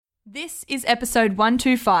This is episode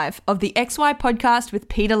 125 of the XY podcast with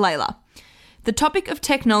Peter Lalor. The topic of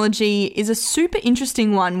technology is a super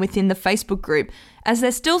interesting one within the Facebook group, as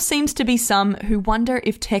there still seems to be some who wonder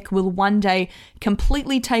if tech will one day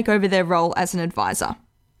completely take over their role as an advisor.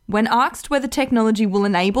 When asked whether technology will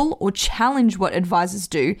enable or challenge what advisors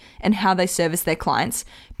do and how they service their clients,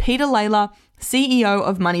 Peter Lalor, CEO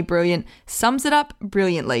of Money Brilliant, sums it up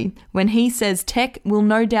brilliantly when he says tech will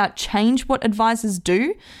no doubt change what advisors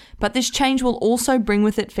do, but this change will also bring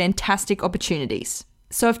with it fantastic opportunities.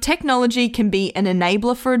 So if technology can be an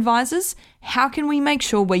enabler for advisors, how can we make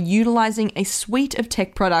sure we're utilizing a suite of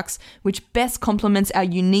tech products which best complements our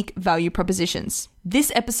unique value propositions?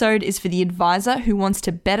 This episode is for the advisor who wants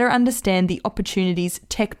to better understand the opportunities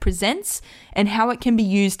tech presents and how it can be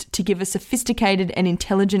used to give a sophisticated and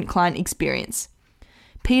intelligent client experience.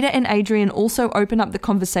 Peter and Adrian also open up the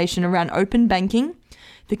conversation around open banking,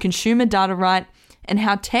 the consumer data right, and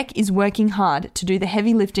how tech is working hard to do the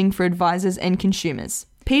heavy lifting for advisors and consumers.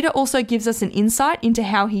 Peter also gives us an insight into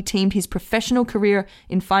how he teamed his professional career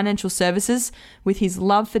in financial services with his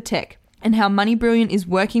love for tech, and how Money Brilliant is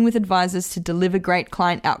working with advisors to deliver great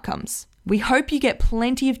client outcomes. We hope you get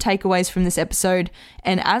plenty of takeaways from this episode,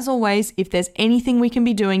 and as always, if there's anything we can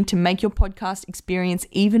be doing to make your podcast experience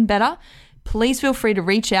even better, please feel free to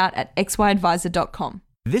reach out at xyadvisor.com.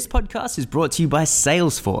 This podcast is brought to you by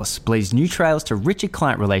Salesforce, blaze new trails to richer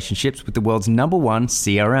client relationships with the world's #1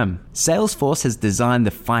 CRM. Salesforce has designed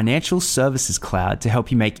the financial services cloud to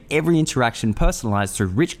help you make every interaction personalized through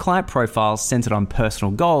rich client profiles centered on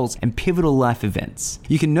personal goals and pivotal life events.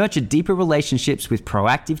 You can nurture deeper relationships with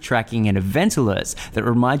proactive tracking and event alerts that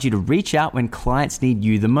remind you to reach out when clients need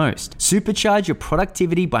you the most. Supercharge your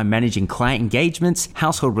productivity by managing client engagements,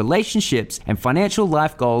 household relationships, and financial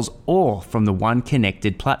life goals, all from the one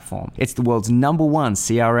connected platform. It's the world's #1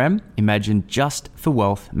 CRM, imagined just for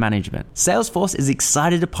wealth management. Salesforce is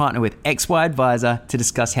excited to partner with XY Advisor to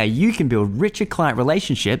discuss how you can build richer client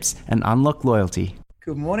relationships and unlock loyalty.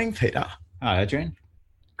 Good morning, Peter. Hi, Adrian.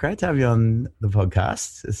 Great to have you on the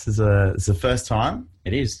podcast. This is the first time.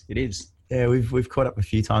 It is. Yeah, we've caught up a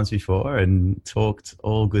few times before and talked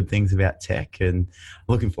all good things about tech, and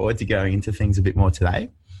looking forward to going into things a bit more today.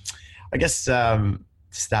 I guess to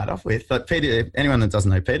start off with, but Peter, anyone that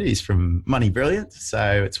doesn't know Peter, he's from Money Brilliant.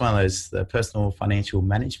 So it's one of those the personal financial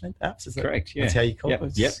management apps. Is that correct? Yeah, that's how you call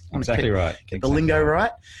it. Yep, exactly right. Get the lingo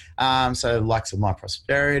right. So likes of My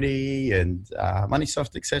Prosperity and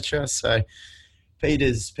Moneysoft, etc. So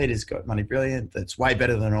Peter's got Money Brilliant. That's way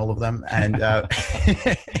better than all of them. And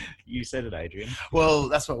you said it, Adrian. Well,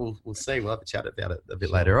 that's what we'll see. We'll have a chat about it a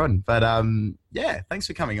bit later on. But yeah, thanks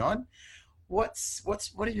for coming on. What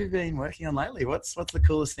have you been working on lately? What's the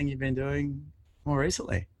coolest thing you've been doing more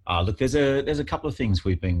recently? Look, there's a couple of things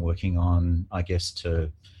we've been working on, I guess,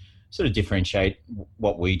 to sort of differentiate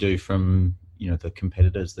what we do from the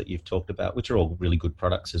competitors that you've talked about, which are all really good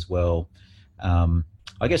products as well.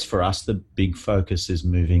 I guess for us, the big focus is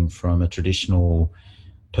moving from a traditional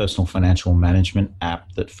personal financial management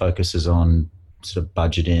app that focuses on sort of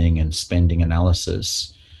budgeting and spending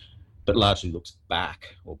analysis, but largely looks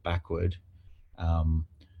back or backward,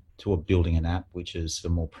 to building an app which is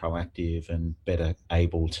more proactive and better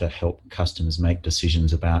able to help customers make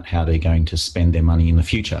decisions about how they're going to spend their money in the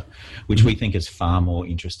future, which we think is far more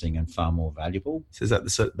interesting and far more valuable. So is that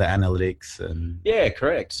the analytics? And yeah,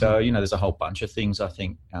 correct. So, there's a whole bunch of things I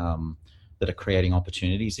think that are creating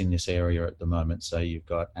opportunities in this area at the moment. So you've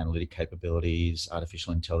got analytic capabilities,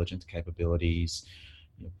 artificial intelligence capabilities,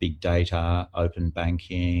 big data, open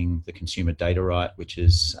banking, the consumer data right, which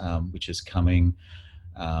is coming,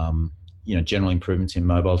 general improvements in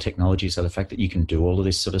mobile technology. So the fact that you can do all of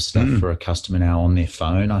this sort of stuff for a customer now on their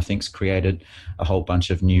phone, I think's created a whole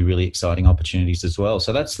bunch of new, really exciting opportunities as well.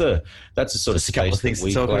 So that's the sort of space that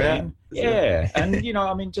we play in. Yeah, and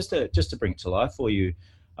just to bring it to life for you,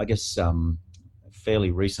 I guess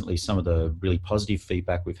fairly recently, some of the really positive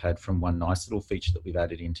feedback we've had from one nice little feature that we've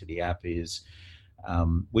added into the app is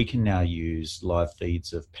we can now use live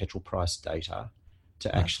feeds of petrol price data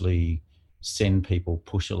to actually send people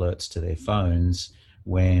push alerts to their phones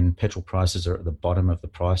when petrol prices are at the bottom of the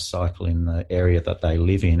price cycle in the area that they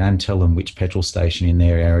live in, and tell them which petrol station in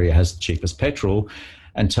their area has the cheapest petrol,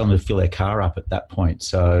 and tell them to fill their car up at that point.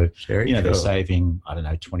 So, they're saving,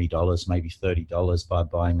 $20, maybe $30 by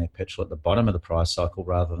buying their petrol at the bottom of the price cycle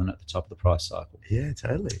rather than at the top of the price cycle. Yeah,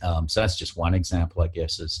 totally. So that's just one example, I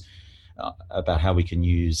guess, is about how we can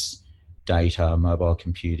use data, mobile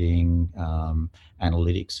computing,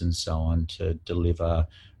 analytics and so on to deliver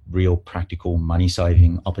real practical money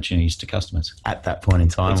saving opportunities to customers. At that point in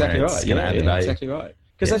time. Exactly where right. It's going to add the value. Exactly right.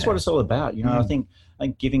 because that's what it's all about. I think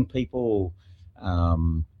giving people,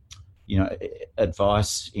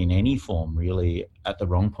 advice in any form really at the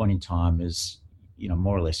wrong point in time is,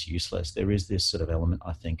 more or less useless. There is this sort of element,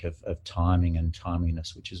 I think, of timing and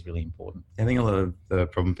timeliness, which is really important. I think a lot of the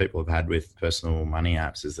problem people have had with personal money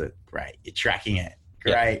apps is that, great, you're tracking it.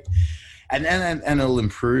 Great. And it'll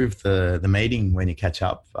improve the meeting when you catch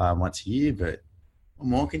up once a year, but what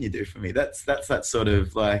more can you do for me? That's that sort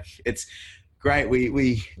of like, it's great.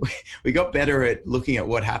 We got better at looking at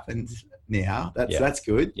what happened now. That's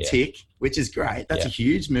good. Yeah. Tick, which is great. That's a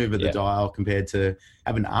huge move of the dial compared to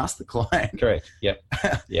having to ask the client. Correct. Yep.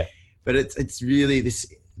 Yeah. But it's really this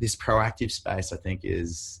proactive space, I think,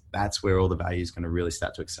 that's where all the value is going to really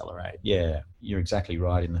start to accelerate. Yeah, you're exactly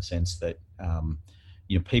right in the sense that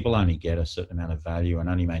people only get a certain amount of value and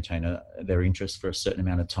only maintain their interest for a certain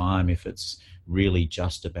amount of time if it's really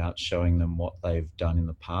just about showing them what they've done in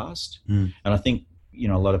the past. And I think a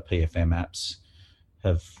lot of PFM apps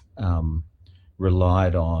have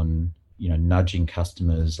relied on nudging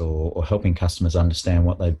customers or helping customers understand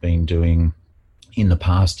what they've been doing in the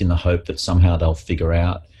past in the hope that somehow they'll figure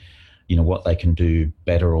out what they can do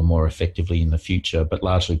better or more effectively in the future, but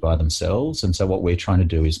largely by themselves. And so what we're trying to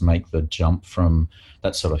do is make the jump from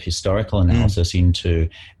that sort of historical analysis into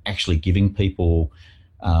actually giving people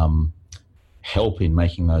help in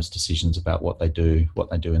making those decisions about what they do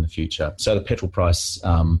in the future. So the petrol price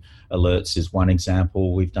alerts is one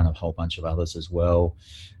example. We've done a whole bunch of others as well,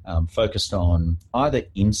 focused on either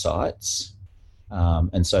insights.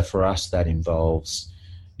 And so for us, that involves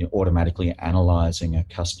automatically analysing a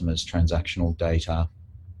customer's transactional data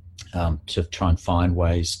to try and find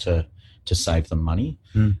ways to save them money,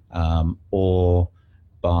 or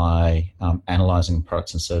by analysing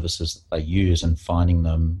products and services that they use and finding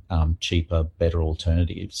them cheaper, better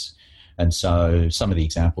alternatives. And so some of the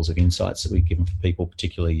examples of insights that we've given for people,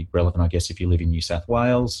 particularly relevant, I guess, if you live in New South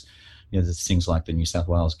Wales, there's things like the New South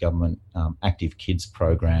Wales Government Active Kids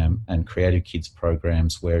program and Creative Kids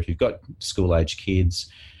programs, where if you've got school-age kids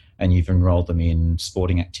and you've enrolled them in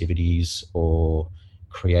sporting activities or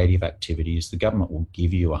creative activities, the government will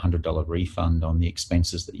give you a $100 refund on the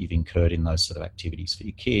expenses that you've incurred in those sort of activities for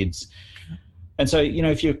your kids. And so,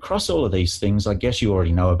 if you're across all of these things, I guess you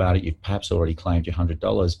already know about it. You've perhaps already claimed your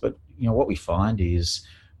 $100. But, what we find is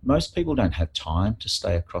most people don't have time to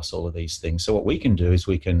stay across all of these things. So what we can do is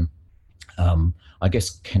we can,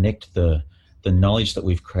 connect the knowledge that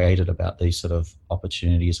we've created about these sort of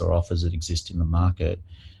opportunities or offers that exist in the market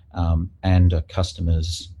and a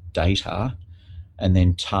customer's data, and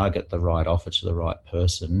then target the right offer to the right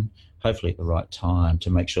person, hopefully at the right time, to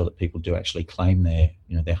make sure that people do actually claim their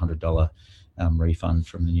 $100 refund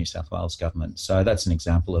from the New South Wales government. So that's an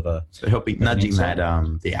example of nudging that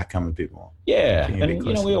the outcome a bit more. Yeah,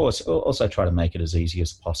 and we also try to make it as easy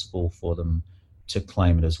as possible for them to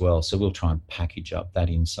claim it as well. So we'll try and package up that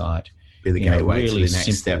insight in a really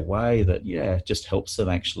simple way that just helps them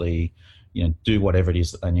actually do whatever it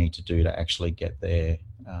is that they need to do to actually get their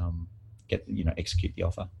execute the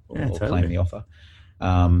offer or claim the offer.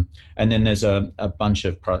 And then there's a bunch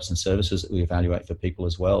of products and services that we evaluate for people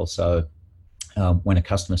as well. So when a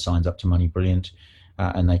customer signs up to Money Brilliant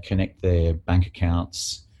and they connect their bank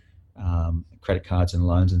accounts, credit cards and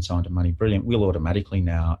loans and so on to Money Brilliant, we'll automatically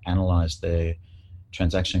now analyse their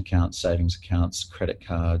transaction accounts, savings accounts, credit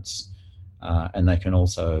cards, and they can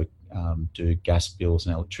also do gas bills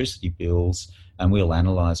and electricity bills, and we'll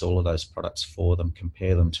analyse all of those products for them,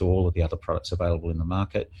 compare them to all of the other products available in the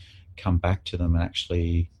market, come back to them and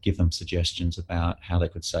actually give them suggestions about how they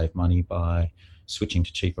could save money by switching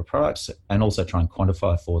to cheaper products, and also try and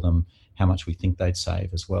quantify for them how much we think they'd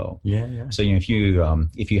save as well. Yeah. So if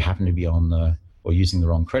you happen to be or using the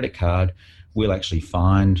wrong credit card, we'll actually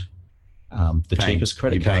find the cheapest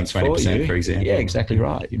credit cards for you. For example. Yeah, exactly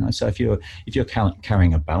right. So if you're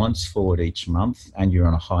carrying a balance forward each month and you're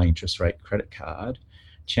on a high interest rate credit card,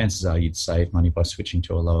 chances are you'd save money by switching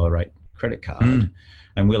to a lower rate credit card.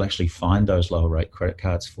 And we'll actually find those lower rate credit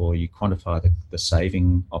cards for you, quantify the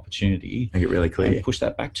saving opportunity, make it really clear, and push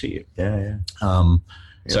that back to you. Yeah.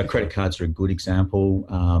 So credit cards are a good example.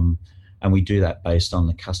 And we do that based on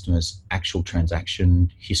the customer's actual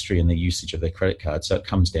transaction history and the usage of their credit card. So it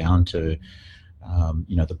comes down to,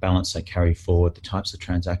 the balance they carry forward, the types of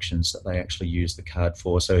transactions that they actually use the card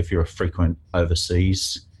for. So if you're a frequent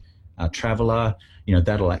overseas traveller,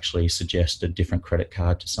 that'll actually suggest a different credit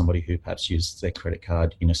card to somebody who perhaps uses their credit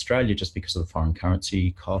card in Australia just because of the foreign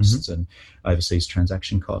currency costs and overseas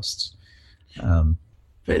transaction costs.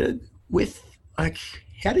 But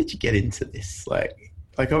how did you get into this?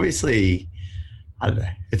 Like obviously, I don't know.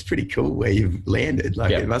 It's pretty cool where you've landed.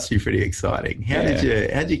 Like, it must be pretty exciting. How'd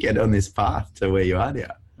you get on this path to where you are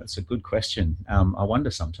now? That's a good question. I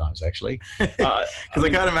wonder sometimes, actually. Because I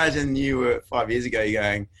can't imagine you were 5 years ago, you're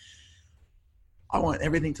going, I want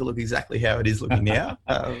everything to look exactly how it is looking now.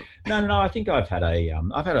 No. I think I've had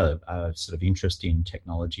a sort of interest in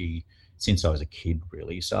technology since I was a kid,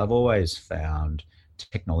 really. So I've always found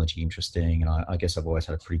technology interesting, and I guess I've always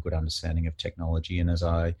had a pretty good understanding of technology. And as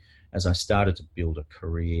I started to build a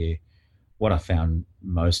career, what I found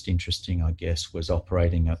most interesting, I guess, was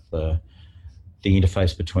operating at the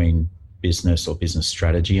interface between business or business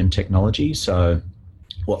strategy and technology. So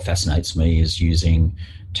what fascinates me is using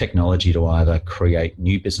technology to either create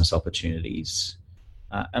new business opportunities,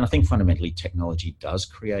 and I think fundamentally technology does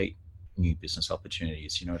create new business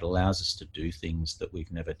opportunities. It allows us to do things that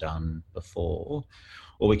we've never done before,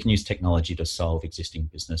 or we can use technology to solve existing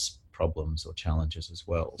business problems or challenges as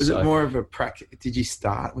well. Was it more of a did you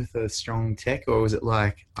start with a strong tech, or was it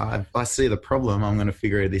like, I see the problem, I'm going to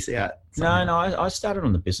figure this out? No, I started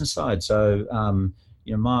on the business side. So,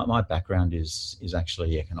 my background is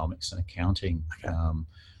actually economics and accounting. Okay.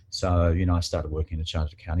 So, I started working at a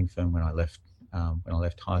chartered accounting firm when I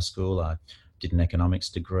left high school. I did an economics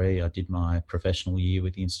degree. I did my professional year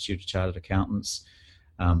with the Institute of Chartered Accountants.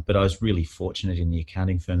 But I was really fortunate in the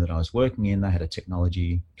accounting firm that I was working in. They had a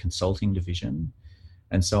technology consulting division.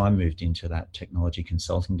 And so I moved into that technology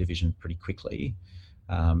consulting division pretty quickly.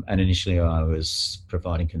 And initially I was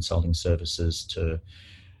providing consulting services to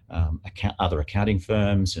other accounting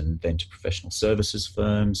firms, and then to professional services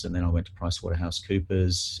firms. And then I went to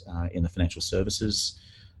PricewaterhouseCoopers in the financial services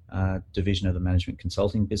division of the management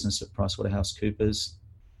consulting business at PricewaterhouseCoopers.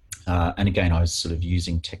 And again, I was sort of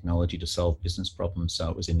using technology to solve business problems. So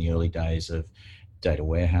it was in the early days of data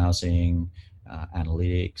warehousing,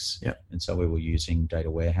 analytics. Yep. And so we were using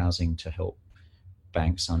data warehousing to help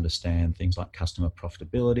banks understand things like customer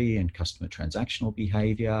profitability and customer transactional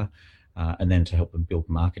behavior, and then to help them build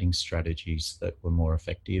marketing strategies that were more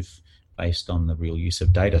effective based on the real use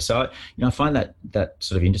of data. So, I find that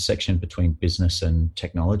sort of intersection between business and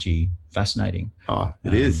technology fascinating. Oh,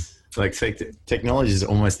 it is. Like, technology is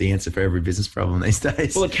almost the answer for every business problem these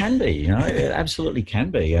days. Well, it can be, it absolutely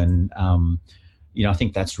can be. And, I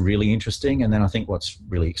think that's really interesting. And then I think what's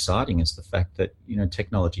really exciting is the fact that,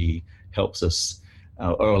 technology helps us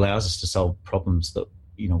or allows us to solve problems that,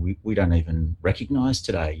 we don't even recognize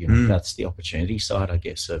today. That's the opportunity side, I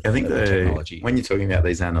guess, of the technology. When you're talking about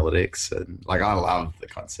these analytics, and like, I love the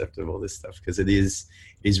concept of all this stuff, because it is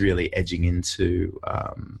really edging into,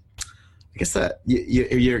 I guess that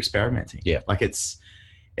you're experimenting. Yeah. Like, it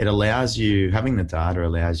allows you, having the data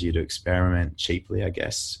allows you to experiment cheaply, I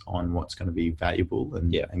guess, on what's going to be valuable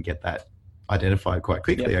and get that identified quite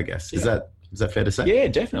quickly, I guess. Is that fair to say? Yeah,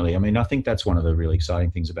 definitely. I mean, I think that's one of the really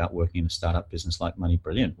exciting things about working in a startup business like Money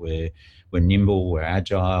Brilliant, where we're nimble, we're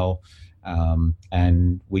agile,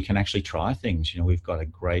 and we can actually try things. We've got a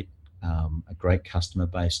great customer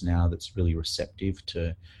base now that's really receptive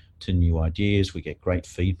to new ideas. We get great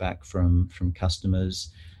feedback from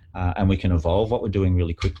customers, and we can evolve what we're doing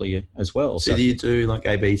really quickly as well. So do you do like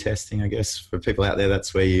A/B testing? I guess for people out there,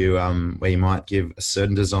 that's where you might give a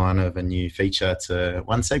certain design of a new feature to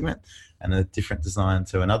one segment and a different design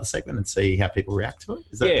to another segment, and see how people react to it?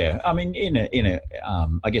 Is that I mean,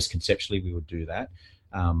 I guess conceptually we would do that.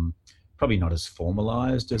 Probably not as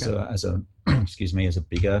formalized as a excuse me, as a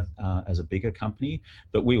bigger company,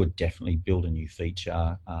 but we would definitely build a new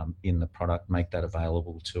feature in the product, make that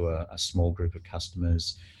available to a small group of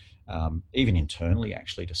customers, even internally,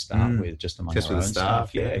 actually, to start with, just among our own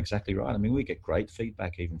staff. Yeah, exactly right. I mean, we get great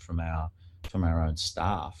feedback even from our own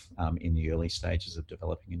staff in the early stages of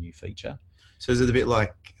developing a new feature. So is it a bit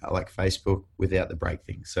like Facebook without the break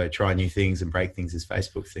things? So try new things, and break things is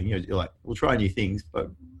Facebook's thing. You're like, we'll try new things,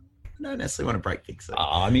 but I don't necessarily want to break things. So.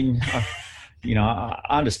 I mean, I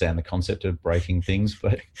understand the concept of breaking things,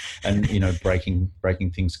 and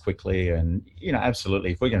breaking things quickly, and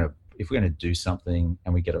absolutely, if we're going to do something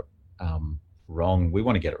and we get it wrong, we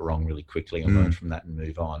want to get it wrong really quickly and learn from that and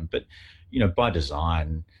move on. But by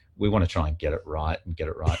design, we want to try and get it right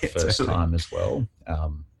first time as well.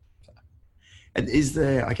 And is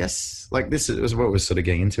there, I guess, like, this is what we're sort of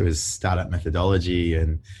getting into, is startup methodology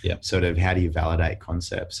and sort of how do you validate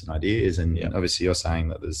concepts and ideas? And obviously you're saying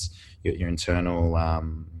that there's your internal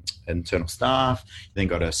staff, you then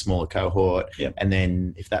got a smaller cohort, and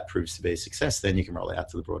then if that proves to be a success, then you can roll it out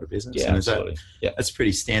to the broader business. Yeah, and absolutely. That's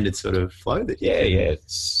pretty standard sort of flow that you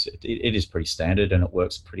it is pretty standard, and it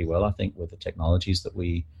works pretty well, I think, with the technologies that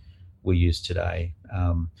we use today.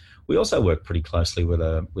 We also work pretty closely with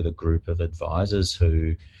a group of advisors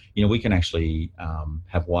who, we can actually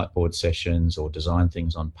have whiteboard sessions or design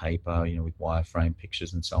things on paper, with wireframe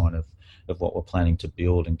pictures and so on of what we're planning to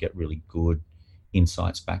build, and get really good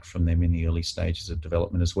insights back from them in the early stages of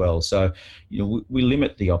development as well. So, we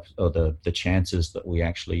limit the chances that we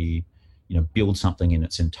actually, build something in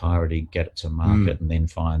its entirety, get it to market, and then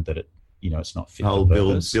find that it's not fit for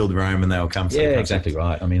purpose. Build Rome and they'll come. Yeah, exactly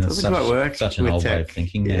right. I mean, it's such an old way of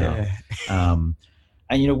thinking now.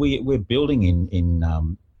 And we're building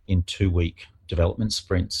in 2-week development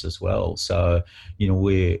sprints as well. So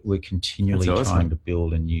we're continually trying to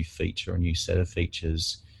build a new feature, a new set of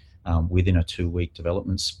features within a 2-week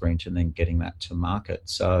development sprint, and then getting that to market.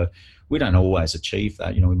 So we don't always achieve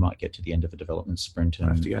that. We might get to the end of a development sprint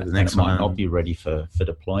and it might not be ready for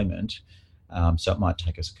deployment. So it might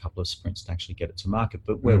take us a couple of sprints to actually get it to market.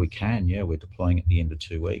 But where we can, we're deploying at the end of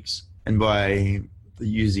 2 weeks. And by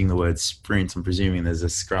using the word sprint, I'm presuming there's a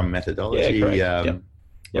Scrum methodology,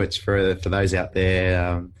 which for those out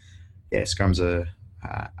there, Scrum's or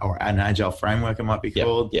an agile framework, it might be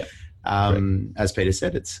called. As Peter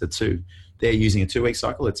said, they're using a 2-week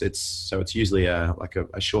cycle. It's usually a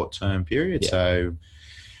short-term period. So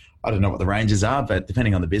I don't know what the ranges are, but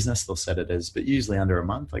depending on the business, they'll set it as, but usually under a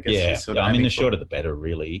month, I guess. The shorter the better,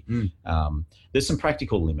 really. There's some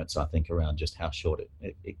practical limits, I think, around just how short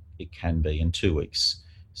it can be, and 2 weeks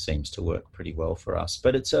seems to work pretty well for us.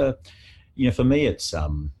 But it's for me, it's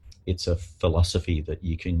a philosophy that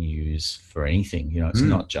you can use for anything. It's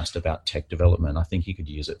not just about tech development. I think you could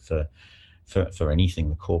use it for anything.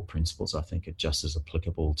 The core principles, I think, are just as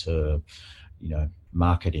applicable to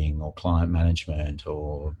marketing or client management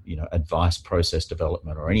or advice process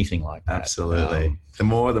development or anything like that. Absolutely. The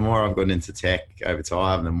more I've gotten into tech over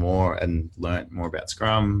time, and learned more about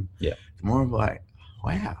Scrum, the more I'm like,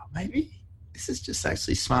 wow, maybe this is just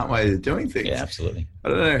actually a smart way of doing things. Yeah, absolutely. I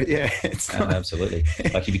don't know. Yeah, it's not... absolutely.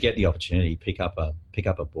 Like, if you get the opportunity, pick up a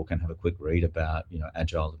book and have a quick read about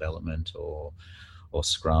agile development or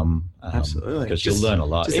Scrum. Absolutely, because you'll learn a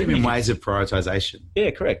lot. Just even ways of prioritization.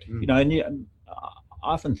 Yeah, correct. And I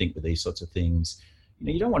often think with these sorts of things,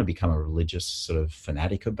 you don't want to become a religious sort of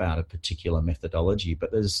fanatic about a particular methodology,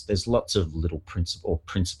 but there's lots of little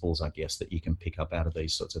principles, I guess, that you can pick up out of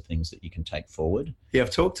these sorts of things that you can take forward. Yeah, I've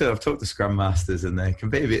talked to Scrum Masters, and they can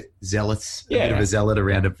be a bit zealot, bit of a zealot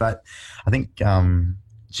around it. But I think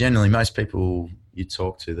generally most people you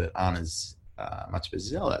talk to that aren't as much of a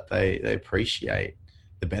zealot, they appreciate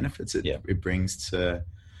the benefits it brings to.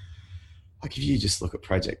 Like, if you just look at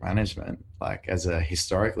project management, like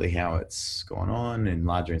historically how it's gone on in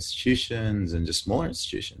larger institutions and just smaller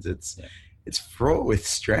institutions, it's fraught with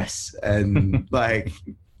stress and like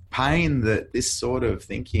pain that this sort of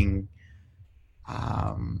thinking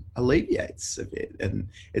alleviates a bit. And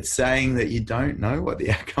it's saying that you don't know what the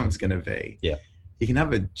outcome is going to be. Yeah, you can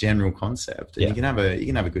have a general concept, and you can have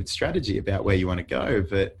a good strategy about where you want to go,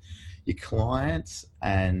 but your clients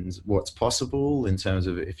and what's possible in terms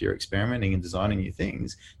of if you're experimenting and designing new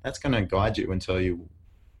things, that's going to guide you until you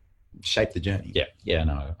shape the journey. Yeah,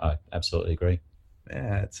 no, I absolutely agree.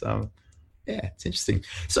 Yeah, it's interesting.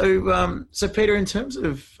 So Peter, in terms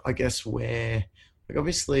of, I guess, where, like,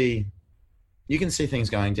 obviously you can see things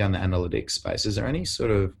going down the analytics space. Is there any sort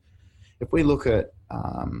of, if we look at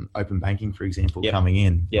open banking, for example, coming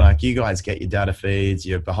in, like, you guys get your data feeds,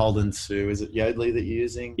 you're beholden to, is it Yodlee that you're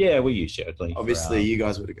using? Yeah, we use Yodlee. Obviously, you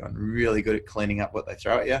guys would have gone really good at cleaning up what they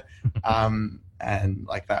throw at you. And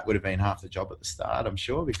like, that would have been half the job at the start, I'm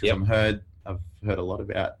sure, because I've heard a lot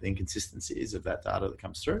about the inconsistencies of that data that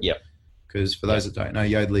comes through. Yep. Because for those that don't know,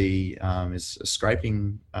 Yodlee is a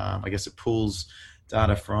scraping, I guess it pulls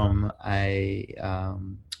data from a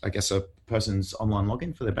person's online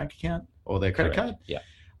login for their bank account or their credit card. Yeah.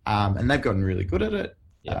 And they've gotten really good at it.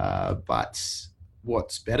 Yeah. But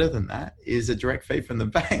what's better than that is a direct feed from the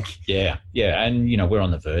bank. Yeah. And, we're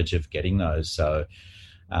on the verge of getting those. So,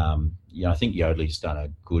 I think Yodlee's done a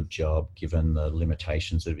good job given the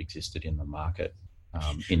limitations that have existed in the market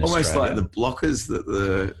in Almost Australia. Like the blockers that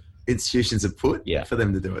the institutions have put for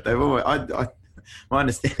them to do it. They've always, my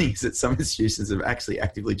understanding is that some institutions have actually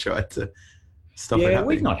actively tried to stop it happening. Yeah,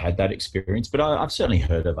 we've not had that experience, but I've certainly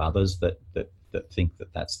heard of others that think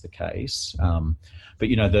that that's the case. But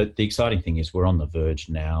the exciting thing is we're on the verge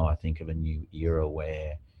now, I think, of a new era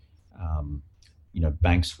where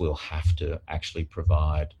banks will have to actually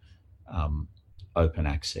provide open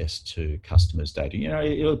access to customers' data.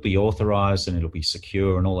 It'll be authorized and it'll be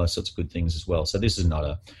secure and all those sorts of good things as well. So this is not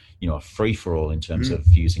a free for all in terms of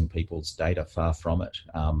using people's data, far from it.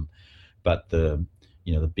 But the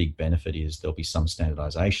the big benefit is there'll be some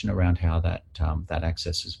standardization around how that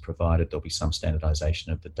access is provided. There'll be some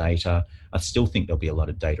standardization of the data. I still think there'll be a lot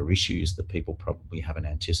of data issues that people probably haven't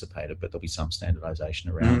anticipated, but there'll be some standardization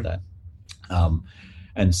around that.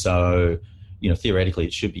 And so, theoretically,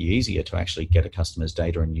 it should be easier to actually get a customer's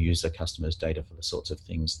data and use a customer's data for the sorts of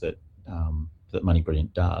things that that Money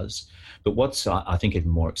Brilliant does. But what's, I think, even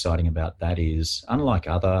more exciting about that is, unlike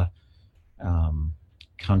other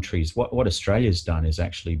countries, what Australia's done is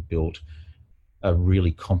actually built a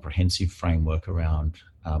really comprehensive framework around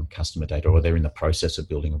customer data, or they're in the process of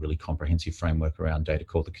building a really comprehensive framework around data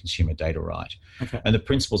called the Consumer Data Right. Okay. And the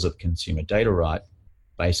principles of the Consumer Data Right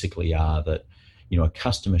basically are that a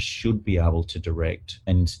customer should be able to direct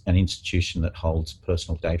an institution that holds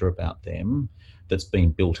personal data about them that's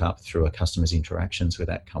been built up through a customer's interactions with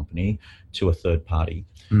that company to a third party.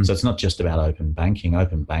 So it's not just about open banking.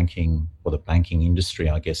 Open banking, or the banking industry,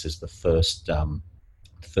 I guess, is the first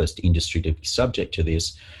industry to be subject to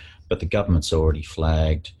this. But the government's already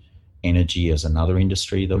flagged energy as another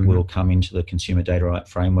industry that will come into the Consumer Data Right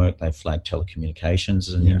framework. They've flagged telecommunications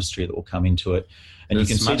as an industry that will come into it. And you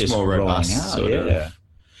can see this more rolling out.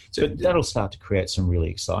 So that'll start to create some really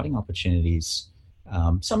exciting opportunities,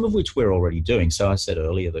 some of which we're already doing. So I said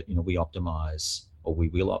earlier that, we optimize, or we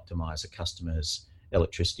will optimize a customer's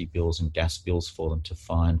electricity bills and gas bills for them to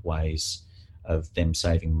find ways of them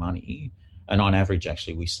saving money. And on average,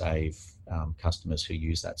 actually, we save customers who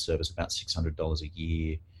use that service about $600 a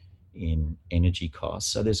year in energy costs.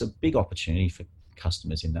 So there's a big opportunity for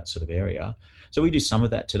customers in that sort of area. So we do some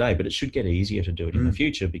of that today, but it should get easier to do it in the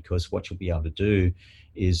future, because what you'll be able to do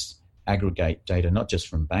is aggregate data, not just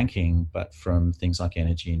from banking, but from things like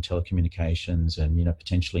energy and telecommunications and,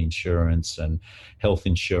 potentially insurance and health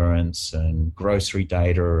insurance and grocery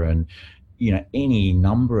data and, any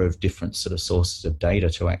number of different sort of sources of data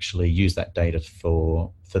to actually use that data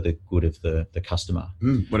for the good of the customer.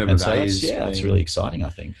 Whatever that is. Yeah, it's really exciting, I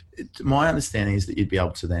think. My understanding is that you'd be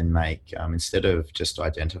able to then make, instead of just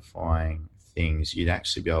identifying things, you'd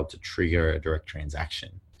actually be able to trigger a direct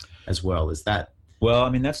transaction as well. Is that?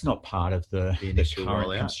 Well, that's not part of the initial current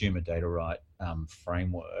rollout? Consumer Data Right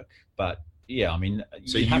framework, but yeah,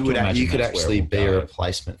 so you could actually be a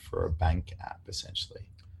replacement for a bank app, essentially.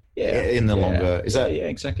 Yeah, in the longer, is that? Yeah,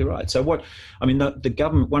 exactly right. So the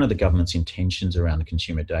government, one of the government's intentions around the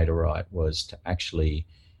Consumer Data Right was to actually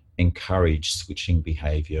encourage switching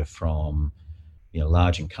behaviour from,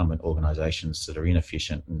 large incumbent organisations that are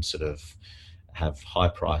inefficient and sort of have high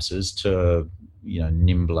prices to,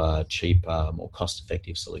 nimbler, cheaper, more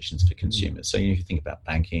cost-effective solutions for consumers. So if you think about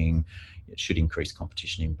banking, it should increase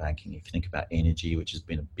competition in banking. If you think about energy, which has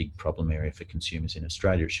been a big problem area for consumers in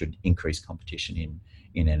Australia, it should increase competition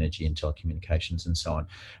in energy and telecommunications and so on.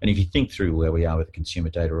 And if you think through where we are with the Consumer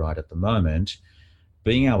Data Right at the moment,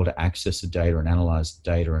 being able to access the data and analyse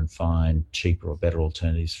data and find cheaper or better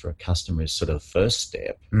alternatives for a customer is sort of the first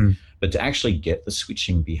step. But to actually get the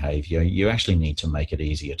switching behaviour, you actually need to make it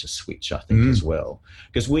easier to switch, I think, as well.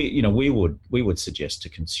 Because we would suggest to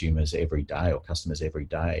consumers every day, or customers every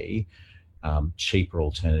day, cheaper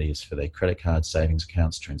alternatives for their credit cards, savings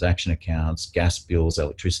accounts, transaction accounts, gas bills,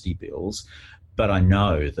 electricity bills. But I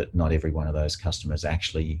know that not every one of those customers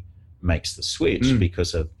actually makes the switch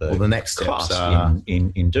because of the next cost steps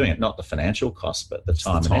in doing it. Not the financial cost, but the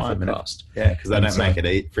time and effort cost. Yeah, because they don't make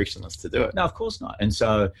it frictionless to do it. No, of course not. And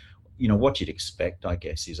so, what you'd expect, I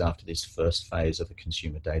guess, is after this first phase of the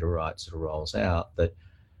Consumer Data Right sort of rolls out, that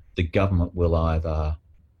the government will either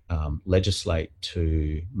legislate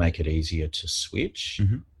to make it easier to switch,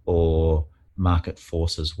 or market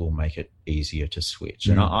forces will make it easier to switch.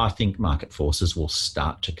 And I think market forces will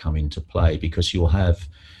start to come into play, because you'll have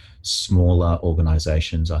smaller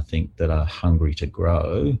organisations, I think, that are hungry to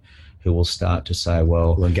grow, who will start to say,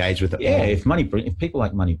 well, we'll engage with it. Yeah, if people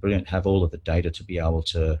like Money Brilliant have all of the data to be able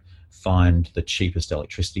to find the cheapest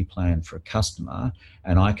electricity plan for a customer,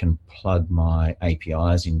 and I can plug my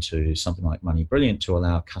APIs into something like Money Brilliant to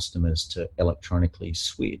allow customers to electronically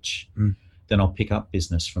switch, then I'll pick up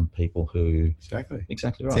business from people who... Exactly right.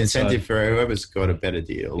 It's an incentive for whoever's got a better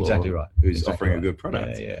deal. Exactly right. Who's offering a good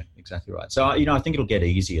product. Yeah, exactly right. So, I think it'll get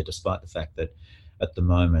easier, despite the fact that at the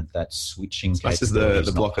moment that switching capability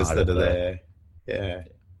is the blockers that are there. Yeah.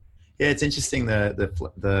 Yeah, it's interesting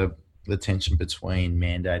the tension between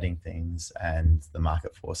mandating things and the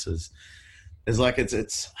market forces. There's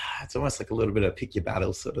it's almost like a little bit of pick your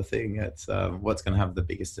battle sort of thing. It's what's going to have the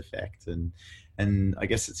biggest effect, and I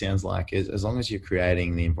guess it sounds like as long as you're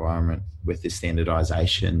creating the environment with this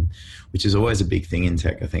standardization, which is always a big thing in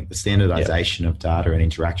tech. I think the standardization of data and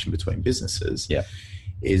interaction between businesses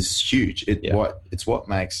is huge. It's what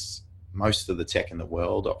makes most of the tech in the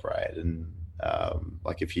world operate. And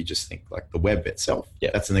like if you just think like the web itself,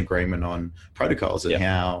 that's an agreement on protocols and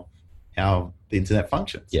how the internet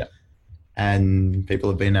functions. Yeah. And people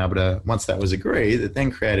have been able to, once that was agreed, it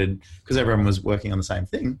then created, because everyone was working on the same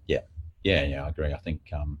thing. Yeah, I agree. I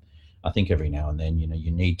think every now and then,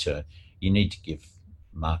 you need to give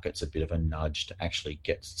markets a bit of a nudge to actually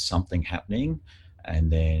get something happening,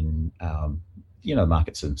 and then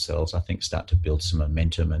markets themselves, I think, start to build some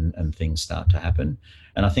momentum and things start to happen.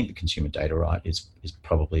 And I think the consumer data right is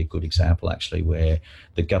probably a good example, actually, where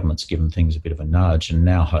the government's given things a bit of a nudge, and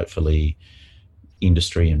now hopefully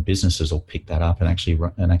industry and businesses will pick that up and actually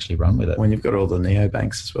run with it. When you've got all the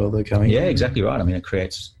neobanks as well, they're coming. Yeah, exactly right. I mean, it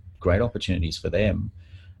creates great opportunities for them.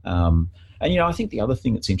 And I think the other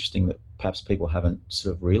thing that's interesting that perhaps people haven't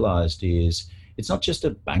sort of realised is it's not just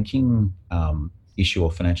a banking issue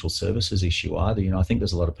or financial services issue either. I think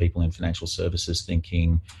there's a lot of people in financial services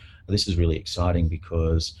thinking, this is really exciting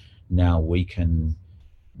because now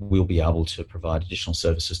we'll be able to provide additional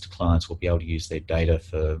services to clients. We'll be able to use their data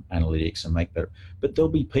for analytics and make better. But there'll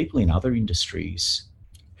be people in other industries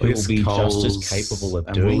who will be just as capable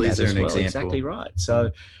of doing that as well. Exactly right.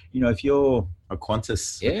 So, if you're a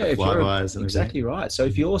Qantas, exactly right. So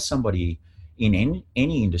if you're somebody in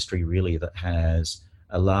any industry really that has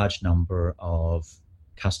a large number of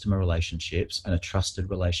customer relationships and a trusted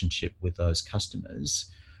relationship with those customers,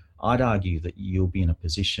 I'd argue that you'll be in a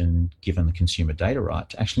position, given the consumer data right,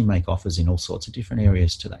 to actually make offers in all sorts of different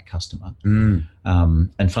areas to that customer. And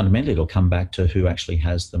fundamentally, it'll come back to who actually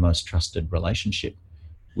has the most trusted relationship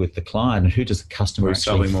with the client and who does the customer actually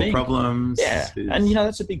solving think. More problems. Yeah, and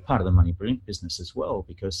that's a big part of the Money Brilliant business as well,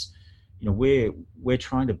 because we're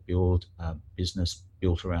trying to build a business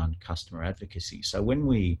built around customer advocacy. So when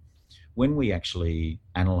we actually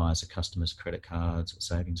analyze a customer's credit cards,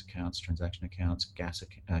 savings accounts, transaction accounts, gas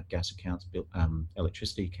accounts,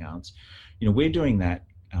 electricity accounts, we're doing that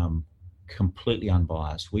completely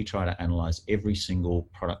unbiased. We try to analyze every single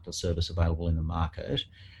product or service available in the market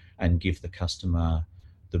and give the customer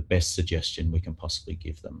the best suggestion we can possibly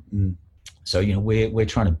give them. So we're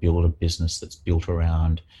trying to build a business that's built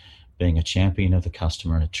around being a champion of the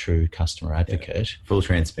customer and a true customer advocate. Full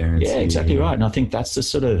transparency. Yeah, exactly right. And I think that's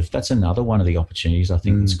that's another one of the opportunities I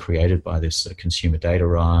think that's created by this sort of consumer data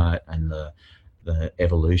right and the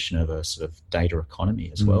evolution of a sort of data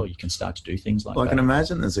economy as well. You can start to do things like that. I can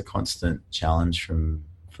imagine there's a constant challenge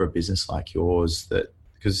for a business like yours, that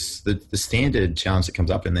because the standard challenge that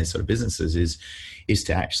comes up in these sort of businesses is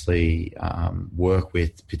to actually work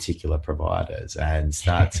with particular providers and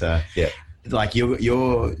start to like your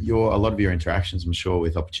a lot of your interactions, I'm sure,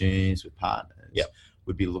 with opportunities with partners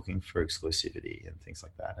would be looking for exclusivity and things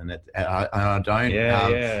like that. And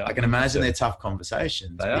I can imagine they're tough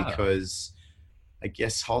conversations because I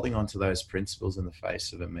guess holding on to those principles in the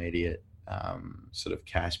face of immediate sort of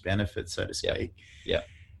cash benefits, so to speak.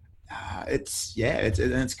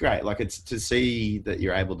 It's great. Like, it's to see that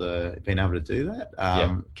you're been able to do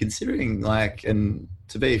that. Considering, like, and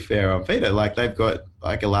to be fair on Peter, like, they've got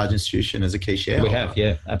like a large institution as a key shareholder. We have,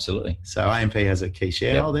 yeah, absolutely. So AMP has a key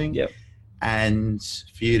shareholding. And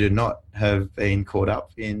for you to not have been caught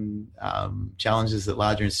up in challenges that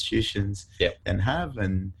larger institutions then have,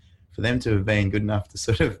 and for them to have been good enough to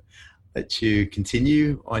sort of let you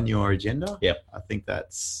continue on your agenda, I think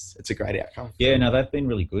it's a great outcome. Yeah, no, they've been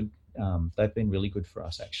really good. They've been really good for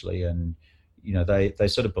us, actually, and they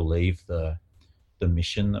sort of believe the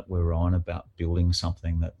mission that we're on about building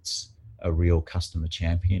something that's a real customer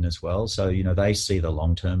champion as well. So they see the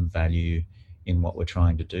long-term value in what we're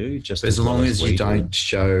trying to do. Just as long as you don't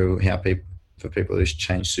show how people who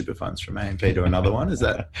change super funds from AMP to another one, is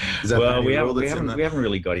that well, we haven't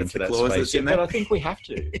really got into that space yet, but I think we have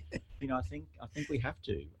to. I think we have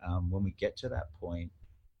to when we get to that point.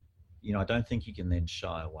 I don't think you can then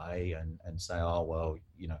shy away and say, oh, well,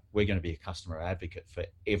 we're going to be a customer advocate for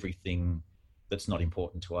everything that's not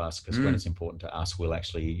important to us, because when it's important to us, we'll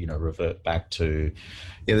actually, revert back to.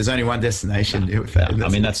 Yeah, there's only one destination. I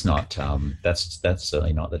mean, that's not. That's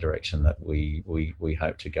certainly not the direction that we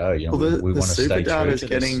hope to go. We want to stay true to this. Super data is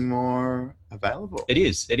getting more available. It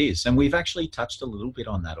is, and we've actually touched a little bit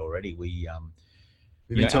on that already. We've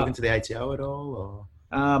been talking to the ATO at all,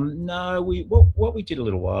 or no? What we did a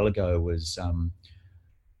little while ago was,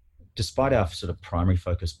 despite our sort of primary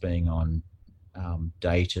focus being on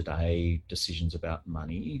day-to-day decisions about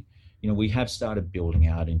money, we have started building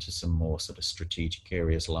out into some more sort of strategic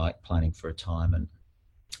areas like planning for retirement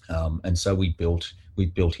And so we've built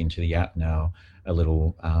into the app now a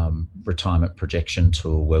little retirement projection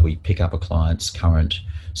tool where we pick up a client's current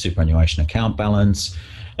superannuation account balance,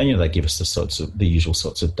 and they give us the usual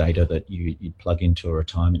sorts of data that you'd plug into a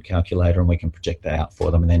retirement calculator, and we can project that out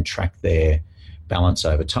for them and then track their balance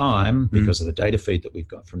over time because of the data feed that we've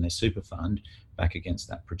got from their super fund back against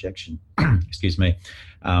that projection. Excuse me.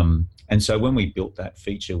 And so when we built that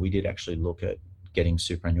feature, we did actually look at getting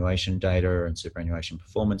superannuation data and superannuation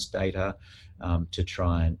performance data to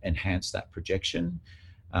try and enhance that projection.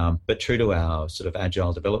 But true to our sort of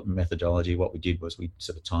agile development methodology, what we did was we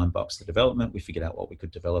sort of time boxed the development. We figured out what we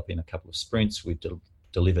could develop in a couple of sprints. We've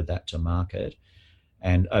delivered that to market.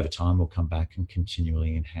 And over time, we'll come back and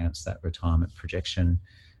continually enhance that retirement projection.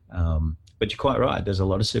 But you're quite right. There's a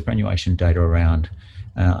lot of superannuation data around.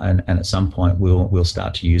 And at some point, we'll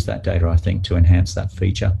start to use that data, I think, to enhance that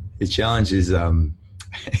feature. The challenge is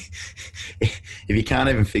if you can't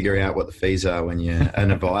even figure out what the fees are when you're an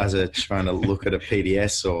advisor trying to look at a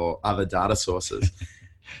PDS or other data sources,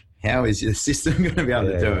 how is your system going to be able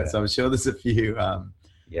to do it? So I'm sure there's a few...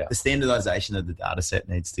 the standardization of the data set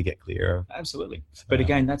needs to get clearer. Absolutely. But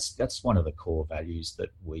again, that's one of the core values that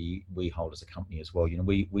we hold as a company as well.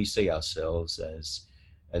 We see ourselves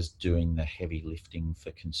as doing the heavy lifting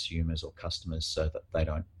for consumers or customers so that they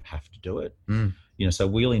don't have to do it. So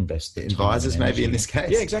we'll invest the advisors maybe in this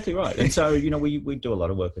case. Yeah, exactly right. And so, we do a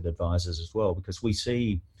lot of work with advisors as well because we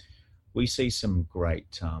see some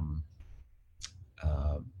great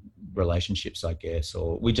relationships, I guess,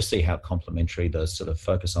 or we just see how complementary the sort of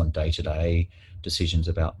focus on day-to-day decisions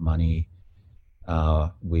about money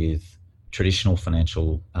with traditional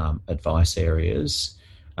financial advice areas.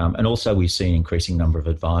 And also we see an increasing number of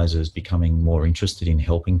advisors becoming more interested in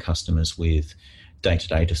helping customers with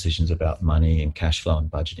day-to-day decisions about money and cash flow and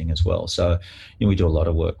budgeting as well. So we do a lot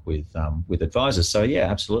of work with advisors. So yeah,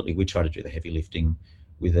 absolutely, we try to do the heavy lifting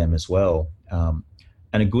with them as well.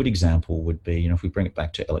 And a good example would be, if we bring it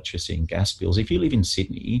back to electricity and gas bills, if you live in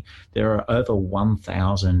Sydney, there are over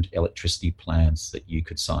 1,000 electricity plans that you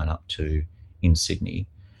could sign up to in Sydney.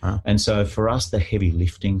 Wow. And so for us, the heavy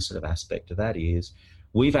lifting sort of aspect of that is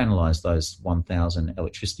we've analysed those 1,000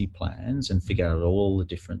 electricity plans and figured out all the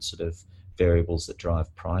different sort of variables that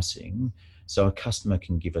drive pricing. So a customer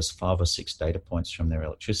can give us 5 or 6 data points from their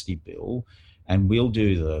electricity bill, and we'll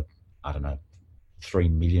do the, 3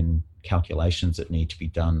 million calculations that need to be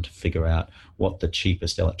done to figure out what the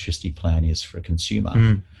cheapest electricity plan is for a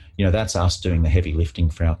consumer. That's us doing the heavy lifting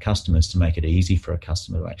for our customers to make it easy for a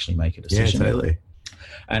customer to actually make a decision. Yeah, totally.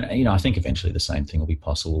 And, I think eventually the same thing will be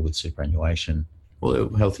possible with superannuation.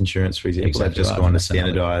 Well, health insurance, for example, Exactly they've just right. gone to That's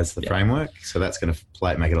another- standardise the framework. So that's going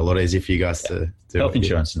to make it a lot easier for you guys to do Health what you do.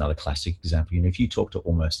 insurance is another classic example. If you talk to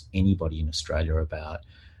almost anybody in Australia about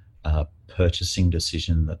a purchasing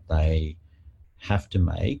decision that they have to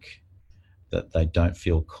make that they don't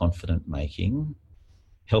feel confident making,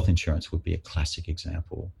 health insurance would be a classic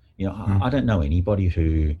example. I don't know anybody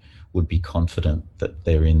who would be confident that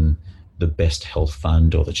they're in the best health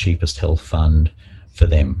fund or the cheapest health fund for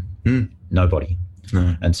them. Nobody.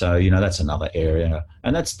 No. And so, that's another area.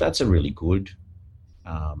 And that's a really good,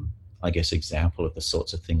 example of the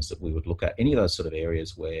sorts of things that we would look at. Any of those sort of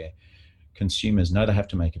areas where consumers know they have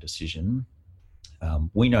to make a decision.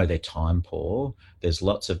 We know they're time poor. There's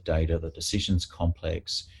lots of data. The decision's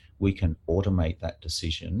complex. We can automate that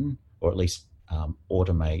decision, or at least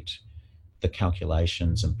automate the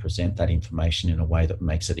calculations and present that information in a way that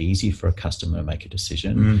makes it easy for a customer to make a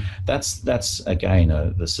decision. That's again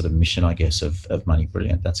the sort of mission, I guess, of Money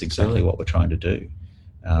Brilliant. That's exactly what we're trying to do.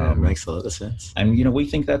 It makes a lot of sense. And we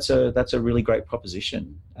think that's a really great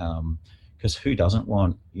proposition, because who doesn't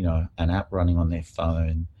want an app running on their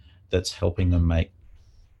phone that's helping them make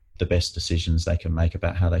the best decisions they can make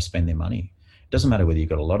about how they spend their money. It doesn't matter whether you've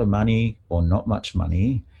got a lot of money or not much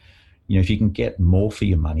money. If you can get more for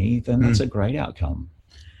your money, then that's a great outcome.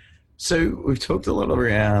 So we've talked a lot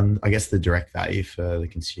around, I guess, the direct value for the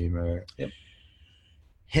consumer. Yep.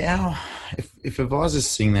 How, if advisors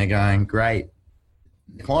sitting there going, great,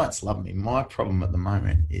 clients love me. My problem at the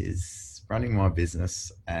moment is running my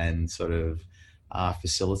business and sort of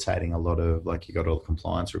facilitating a lot of, you got all the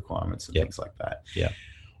compliance requirements and things like that. Yeah.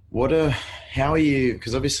 How are you,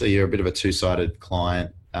 because obviously you're a bit of a two-sided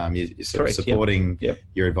client. You're sort of supporting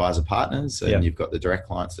your advisor partners, and you've got the direct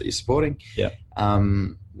clients that you're supporting. Yeah.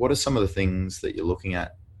 What are some of the things that you're looking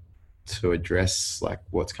at to address,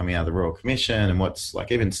 what's coming out of the Royal Commission and what's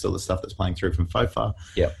even still the stuff that's playing through from FOFA?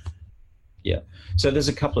 Yeah. So there's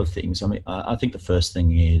a couple of things. I think the first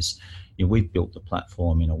thing is, we've built the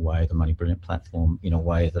platform in a way, the Money Brilliant platform, in a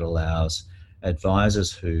way that allows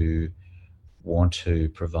advisors who want to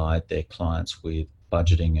provide their clients with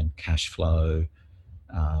budgeting and cash flow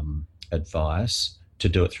advice, to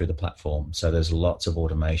do it through the platform. So there's lots of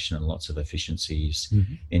automation and lots of efficiencies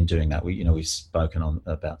in doing that. We've spoken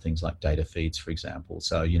about things like data feeds, for example.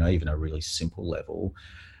 So, even a really simple level,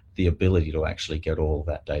 the ability to actually get all of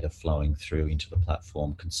that data flowing through into the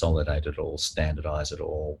platform, consolidate it all, standardize it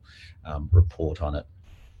all, report on it.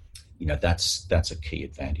 That's a key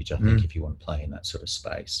advantage, I think, if you want to play in that sort of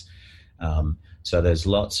space. So there's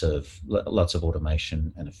lots of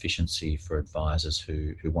automation and efficiency for advisors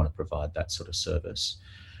who want to provide that sort of service.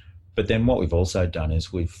 But then what we've also done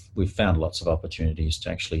is we've found lots of opportunities to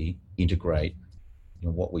actually integrate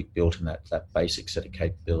what we've built in that basic set of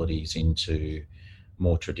capabilities into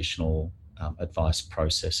more traditional advice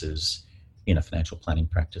processes in a financial planning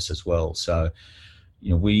practice as well. So,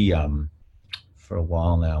 we for a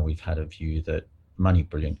while now, we've had a view that Money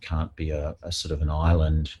Brilliant can't be a sort of an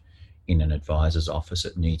island in an advisor's office.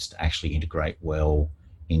 It needs to actually integrate well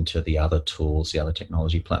into the other tools, the other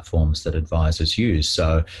technology platforms that advisors use.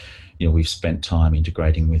 So, we've spent time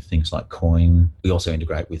integrating with things like Coin. We also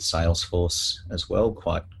integrate with Salesforce as well,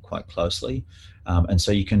 quite closely. And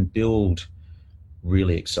so you can build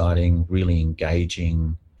really exciting, really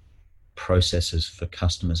engaging processes for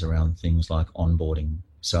customers around things like onboarding.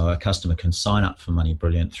 So a customer can sign up for Money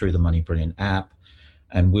Brilliant through the Money Brilliant app,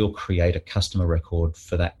 and we'll create a customer record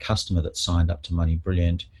for that customer that signed up to Money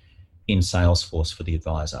Brilliant in Salesforce for the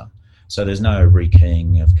advisor. So there's no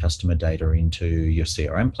rekeying of customer data into your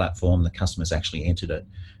CRM platform. The customer's actually entered it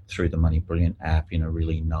through the Money Brilliant app in a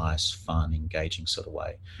really nice, fun, engaging sort of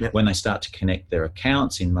way. Yep. When they start to connect their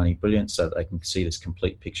accounts in Money Brilliant so that they can see this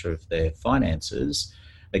complete picture of their finances,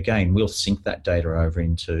 again, we'll sync that data over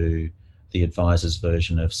into the advisor's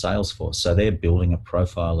version of Salesforce. So they're building a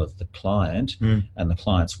profile of the client and the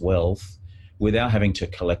client's wealth without having to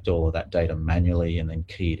collect all of that data manually and then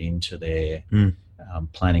key it into their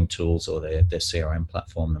planning tools or their CRM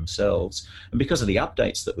platform themselves. And because of the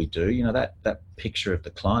updates that we do, that picture of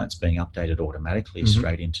the client's being updated automatically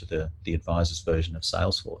straight into the advisor's version of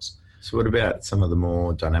Salesforce. So what about some of the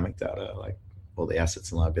more dynamic data, like all the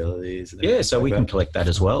assets and liabilities? Yeah, so we can collect that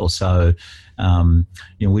as well. So,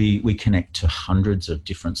 we connect to hundreds of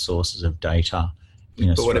different sources of data.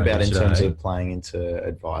 But what about in terms of playing into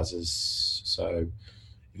advisors? So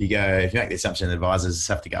if you make the assumption that advisors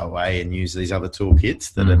have to go away and use these other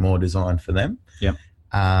toolkits that are more designed for them,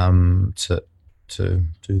 to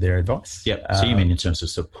do their advice. Yep. So you mean in terms of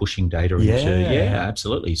sort of pushing data into? Yeah,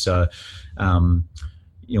 absolutely. So,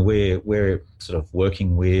 we're sort of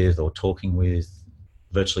working with or talking with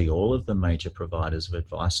virtually all of the major providers of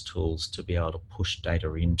advice tools to be able to push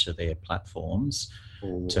data into their platforms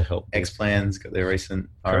to help. Xplan's got their recent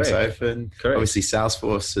RS Open. Correct. Obviously,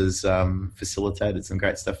 Salesforce has facilitated some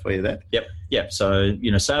great stuff for you there. Yep. So,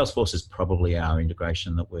 Salesforce is probably our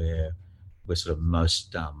integration that we're sort of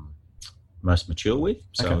most mature with.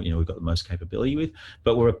 So, we've got the most capability with.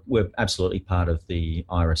 But we're absolutely part of the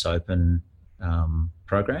Iris Open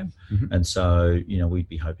program. And so, we'd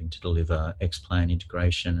be hoping to deliver Xplan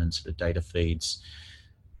integration and sort of data feeds,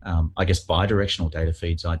 I guess bi-directional data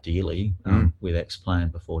feeds ideally with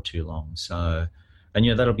Xplan before too long. So,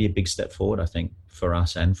 and that'll be a big step forward, I think, for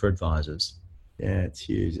us and for advisors. Yeah, it's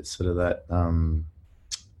huge. It's sort of that,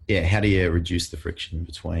 how do you reduce the friction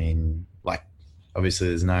between, like, obviously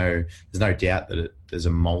there's no doubt that there's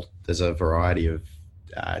a variety of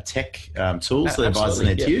tech tools that advisors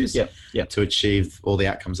need to use to achieve all the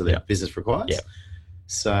outcomes that their business requires.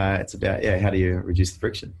 So it's about, how do you reduce the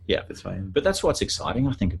friction? But that's what's exciting,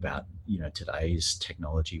 I think, about, today's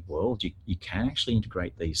technology world. You can actually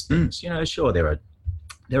integrate these things. Sure, there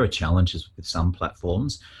are challenges with some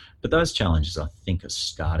platforms, but those challenges, I think, are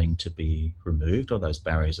starting to be removed, or those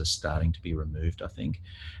barriers are starting to be removed, I think.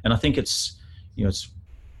 And I think it's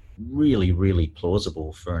really, really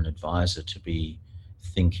plausible for an advisor to be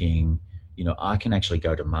thinking, I can actually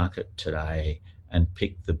go to market today and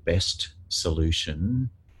pick the best solution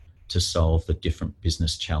to solve the different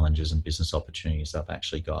business challenges and business opportunities I've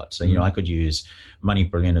actually got. So, I could use Money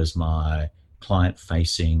Brilliant as my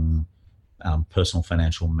client-facing personal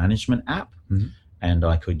financial management app, and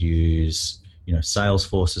I could use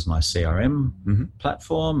Salesforce as my CRM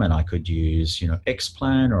platform, and I could use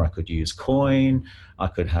Xplan, or I could use Coin. I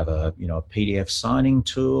could have a PDF signing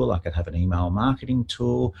tool. I could have an email marketing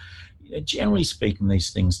tool. Generally speaking,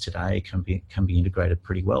 these things today can be integrated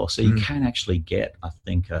pretty well. So you can actually get, I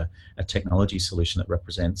think, a technology solution that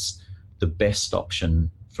represents the best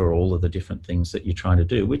option for all of the different things that you're trying to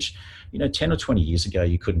do, which 10 or 20 years ago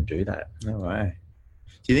you couldn't do that. No way.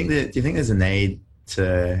 Do you think there's a need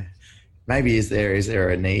to maybe is there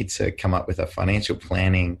a need to come up with a financial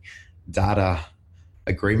planning data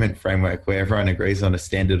agreement framework where everyone agrees on a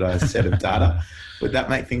standardized set of data? Would that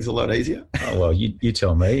make things a lot easier? Oh, well, you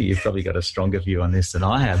tell me. You've probably got a stronger view on this than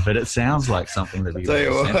I have, but it sounds like something that I'll tell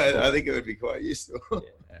you what, I think it would be quite useful.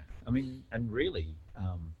 Yeah. I mean, and really,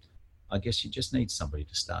 I guess you just need somebody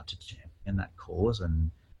to start to champion that cause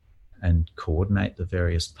and coordinate the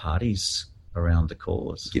various parties around the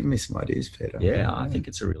cause. Give me some ideas, Peter. Yeah, I think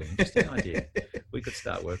it's a really interesting idea. We could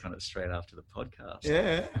start work on it straight after the podcast.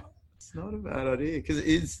 Yeah, it's not a bad idea, because it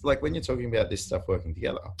is like when you're talking about this stuff working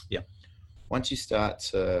together. Yeah. Once you start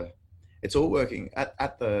to, it's all working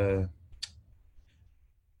at the,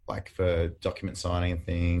 like for document signing and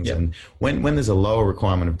things. Yep. And when there's a lower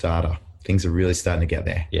requirement of data, things are really starting to get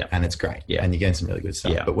there. Yeah. And it's great. Yeah. And you're getting some really good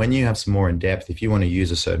stuff. Yeah. But when you have some more in depth, if you want to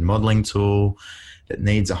use a certain modeling tool that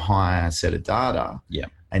needs a higher set of data, Yeah.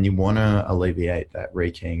 and you want to alleviate that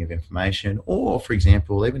rekeying of information, or for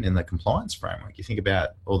example, even in the compliance framework, you think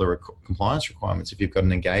about all the compliance requirements. If you've got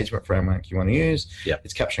an engagement framework you want to use, Yeah.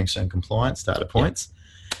 it's capturing certain compliance data points.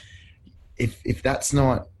 Yeah. If that's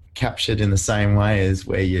not captured in the same way as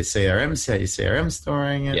where your CRM's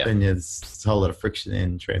storing it, Yeah. then there's a whole lot of friction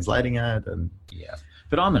in translating it. And Yeah.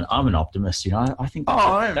 But I'm an optimist, you know. I think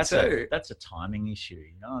that's a timing issue,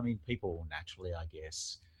 you know. I mean, people will naturally, I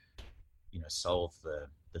guess, you know, solve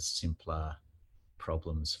the simpler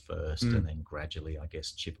problems first, and then gradually, I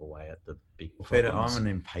guess, chip away at the big problems. Peter, I'm an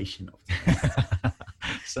impatient optimist.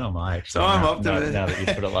 So am I. So I'm optimist. Now that you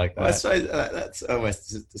put it like that. I suppose that's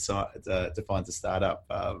almost defines a startup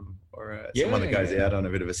or someone that goes out on a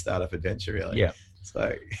bit of a startup adventure, really. Yeah.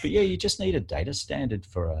 So, but yeah, you just need a data standard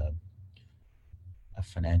for a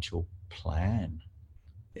financial plan.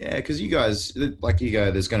 Yeah, because you guys, like you go,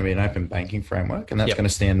 there's going to be an open banking framework, and that's Yep. going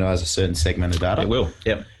to standardise a certain segment of data. It will.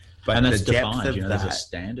 Yep. But And that's the depth defined. of You know, that, there's a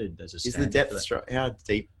standard. is the depth how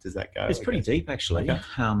deep does that go? It's pretty deep, actually. Okay.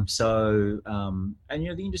 And you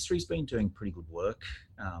know, the industry's been doing pretty good work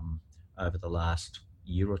over the last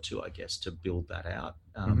year or two, I guess, to build that out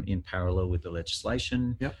in parallel with the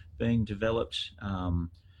legislation being developed.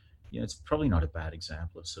 You know, it's probably not a bad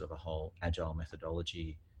example of sort of a whole agile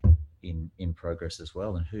methodology in progress as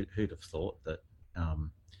well. And who'd have thought that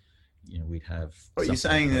you know, we'd have. What you're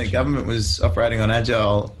saying, the government was operating on an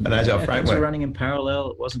agile framework. Things were running in parallel.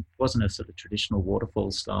 It wasn't a sort of traditional waterfall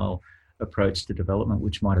style approach to development,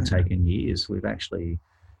 which might have taken years. We've actually,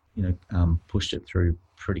 you know, pushed it through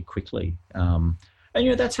pretty quickly. And you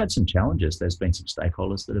know, that's had some challenges. There's been some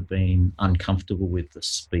stakeholders that have been uncomfortable with the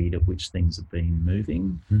speed at which things have been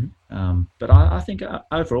moving. But I think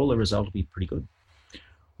overall the result will be pretty good.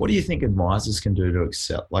 What do you think advisors can do to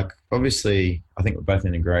excel? Like, obviously, I think we're both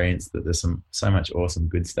in agreement that there's so much awesome,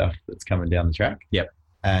 good stuff that's coming down the track. Yep.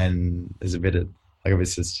 And there's a bit of, like,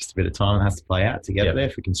 obviously, it's just a bit of time that has to play out to get there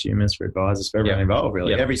for consumers, for advisors, for everyone involved,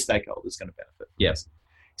 really. Every stakeholder is going to benefit. Yes.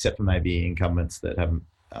 Except for maybe incumbents that haven't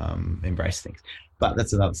embraced things. But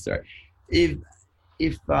that's another story. If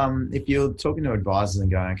you're talking to advisors and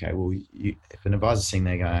going, okay, well, if an advisor's sitting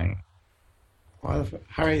there going, why the fuck?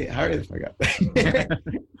 Hurry the fuck up.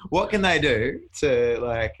 What can they do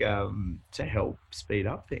to help speed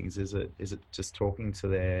up things? Is it just talking to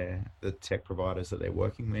the tech providers that they're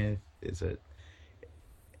working with?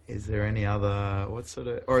 Is there any other, what sort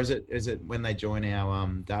of, or is it when they join our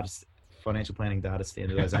financial planning data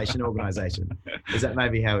standardization organization? Is that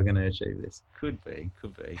maybe how we're going to achieve this? Could be.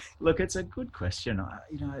 Look, it's a good question.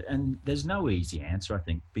 You know, and there's no easy answer, I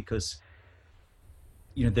think, because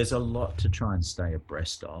you know, there's a lot to try and stay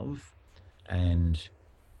abreast of, and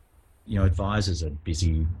you know, advisors are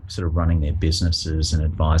busy sort of running their businesses and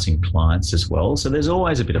advising clients as well. So there's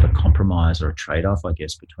always a bit of a compromise or a trade-off, I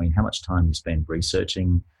guess, between how much time you spend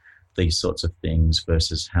researching these sorts of things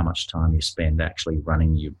versus how much time you spend actually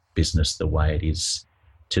running your business the way it is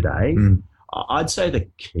today. I'd say the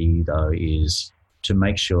key, though, is to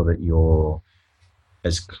make sure that you're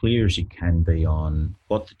as clear as you can be on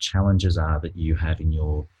what the challenges are that you have in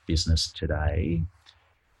your business today,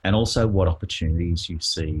 and also what opportunities you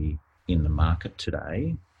see in the market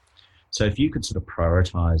today. So if you could sort of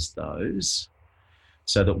prioritize those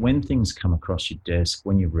so that when things come across your desk,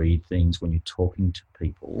 when you read things, when you're talking to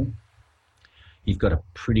people, you've got a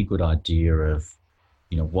pretty good idea of,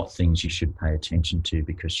 you know, what things you should pay attention to,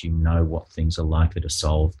 because you know what things are likely to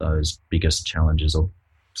solve those biggest challenges or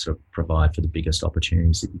sort of provide for the biggest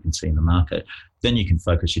opportunities that you can see in the market. Then you can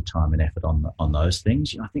focus your time and effort on those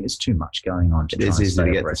things. You know, I think there's too much going on to try and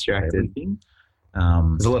stay abreast of everything.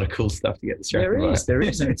 There's a lot of cool stuff to get distracted by. There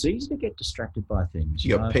is, and it's easy to get distracted by things.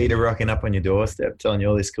 You got Peter rocking up on your doorstep, telling you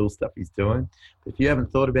all this cool stuff he's doing. But if you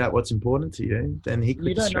haven't thought about what's important to you, then he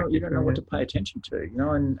could distract you. You don't know what to pay attention to,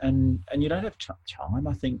 and you don't have time,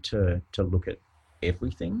 I think, to look at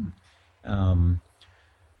everything. And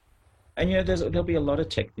there'll be a lot of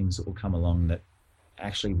tech things that will come along that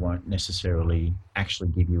actually won't necessarily actually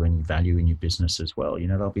give you any value in your business as well.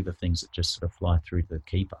 They'll be the things that just sort of fly through the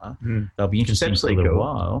keeper. They'll be interesting for a little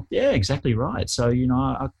while. Yeah, exactly right. So,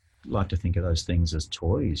 I like to think of those things as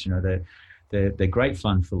toys. They're great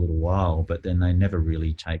fun for a little while, but then they never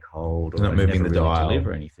really take hold or never really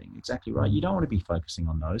deliver anything. Exactly right. You don't want to be focusing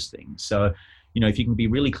on those things. So, if you can be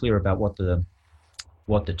really clear about what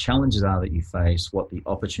the challenges are that you face, what the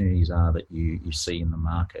opportunities are that you see in the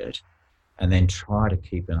market, and then try to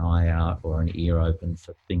keep an eye out or an ear open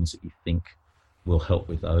for things that you think will help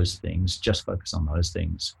with those things. Just focus on those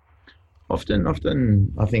things. Often,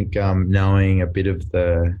 I think knowing a bit of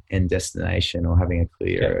the end destination or having a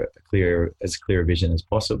clear vision as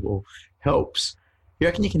possible helps. You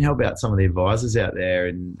reckon you can help out some of the advisors out there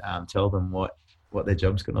and tell them what their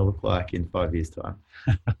job's going to look like in 5 years' time?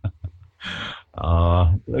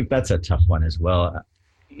 Look, that's a tough one as well.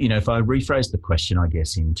 If I rephrase the question, I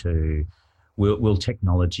guess, into will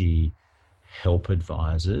technology help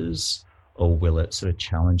advisors, or will it sort of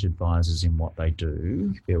challenge advisors in what they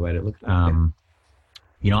do? Could be a way to look at it.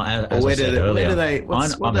 As I said earlier,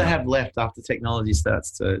 what do they have left after technology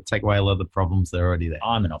starts to take away a lot of the problems that are already there?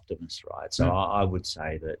 I'm an optimist, right? So I would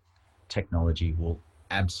say that technology will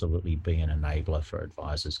absolutely be an enabler for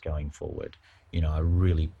advisors going forward. I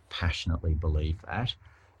really passionately believe that.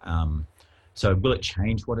 So will it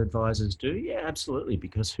change what advisors do? Yeah, absolutely,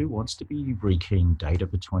 because who wants to be rekeying data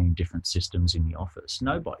between different systems in the office?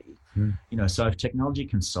 Nobody. So if technology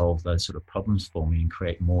can solve those sort of problems for me and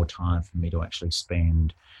create more time for me to actually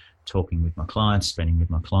spend talking with my clients, spending with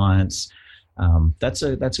my clients, that's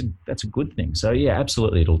a good thing. So yeah,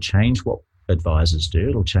 absolutely, it'll change what advisors do.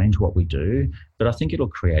 It'll change what we do, but I think it'll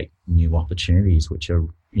create new opportunities which are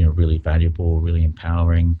really valuable, really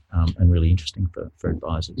empowering, and really interesting for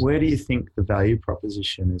advisors. Where do you think the value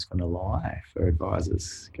proposition is going to lie for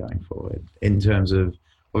advisors going forward? In terms of,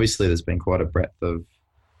 obviously, there's been quite a breadth of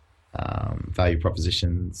value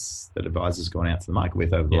propositions that advisors have gone out to the market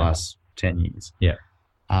with over the last 10 years. Yeah.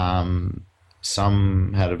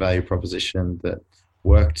 Some had a value proposition that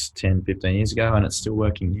worked 10, 15 years ago, and it's still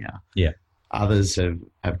working now. Yeah. Others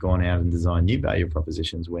have gone out and designed new value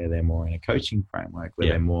propositions where they're more in a coaching framework, where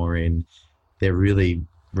they're really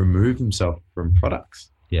remove themselves from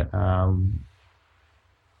products. Yeah.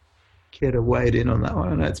 Care to wade in on that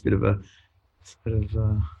one? I know it's a bit of a.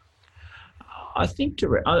 I think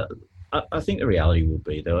the reality will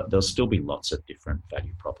be there'll still be lots of different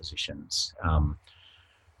value propositions,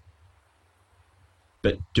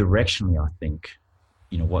 but directionally, I think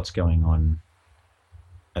what's going on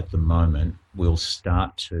at the moment will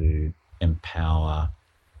start to empower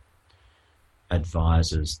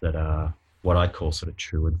advisors that are what I call sort of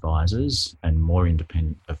true advisors and more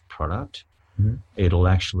independent of product. It'll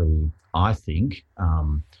actually, I think,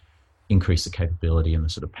 increase the capability and the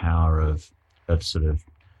sort of power of sort of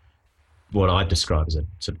what I describe as a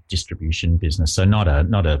sort of distribution business. So not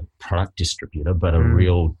a product distributor, but a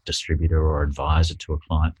real distributor or advisor to a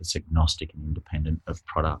client that's agnostic and independent of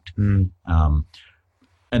product.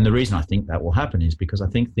 And the reason I think that will happen is because I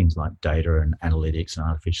think things like data and analytics and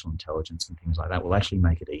artificial intelligence and things like that will actually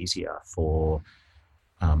make it easier for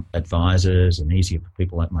advisors and easier for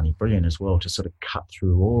people like Money Brilliant as well to sort of cut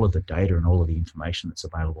through all of the data and all of the information that's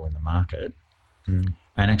available in the market and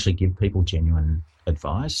actually give people genuine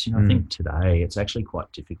advice. I think today it's actually quite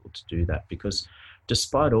difficult to do that because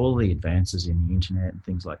despite all the advances in the internet and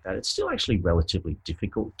things like that, it's still actually relatively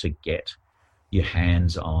difficult to get your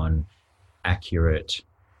hands on accurate,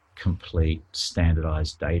 complete,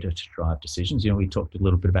 standardized data to drive decisions. We talked a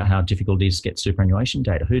little bit about how difficult it is to get superannuation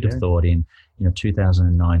data. Who'd have thought in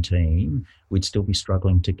 2019 we'd still be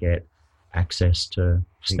struggling to get access to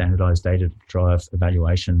standardized data to drive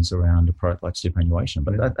evaluations around a product like superannuation?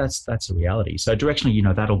 But that's a reality. So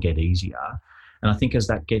directionally, that'll get easier. And I think as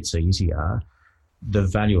that gets easier, the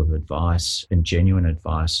value of advice and genuine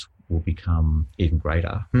advice will become even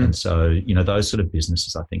greater. And so, those sort of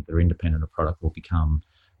businesses, I think, that are independent of product will become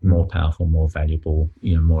more powerful, more valuable,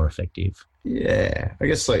 more effective. Yeah. I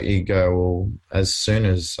guess you go, well, as soon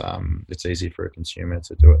as it's easy for a consumer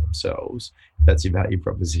to do it themselves, that's your value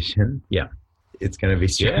proposition. Yeah. It's going to be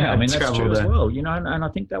that's true as well. And I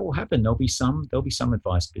think that will happen. There'll be some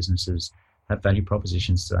advice businesses have value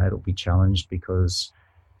propositions today that'll be challenged because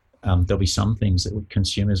there'll be some things that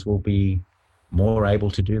consumers will be more able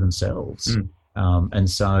to do themselves. And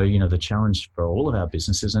so, the challenge for all of our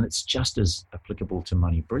businesses, and it's just as applicable to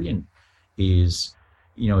Money Brilliant, is,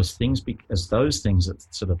 as those things at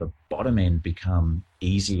sort of the bottom end become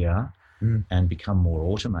easier and become more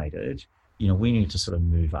automated, we need to sort of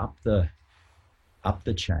move up the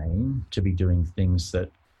chain to be doing things that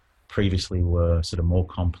previously were sort of more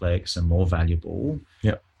complex and more valuable.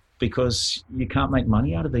 Yep. Because you can't make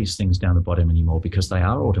money out of these things down the bottom anymore because they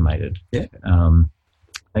are automated. Yeah. And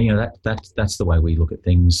that's the way we look at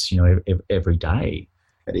things, every day.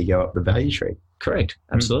 How do you go up the value tree? Correct.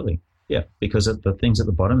 Absolutely. Yeah. Because the things at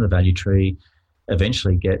the bottom of the value tree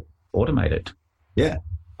eventually get automated. Yeah.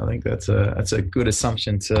 I think that's a good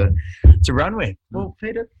assumption to run with. Well,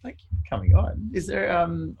 Peter, thank you for coming on. Is there,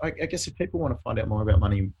 I guess if people want to find out more about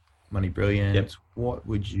Money Brilliant, what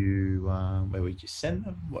would you, where would you send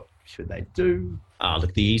them? What should they do?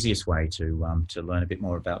 Look, the easiest way to learn a bit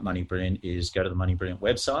more about Money Brilliant is go to the Money Brilliant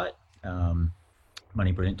website,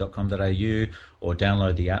 moneybrilliant.com.au, or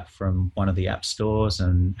download the app from one of the app stores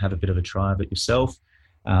and have a bit of a try of it yourself.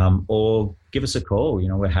 Or give us a call.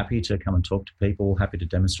 We're happy to come and talk to people, happy to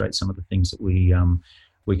demonstrate some of the things that we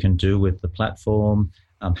can do with the platform.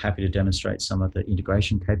 I'm happy to demonstrate some of the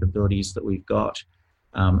integration capabilities that we've got,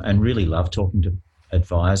 and really love talking to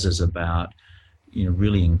advisors about,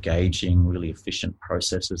 really engaging, really efficient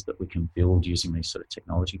processes that we can build using these sort of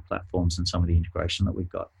technology platforms and some of the integration that we've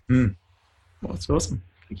got. Well, that's awesome.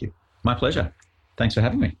 Thank you. My pleasure. Thanks for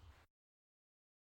having me.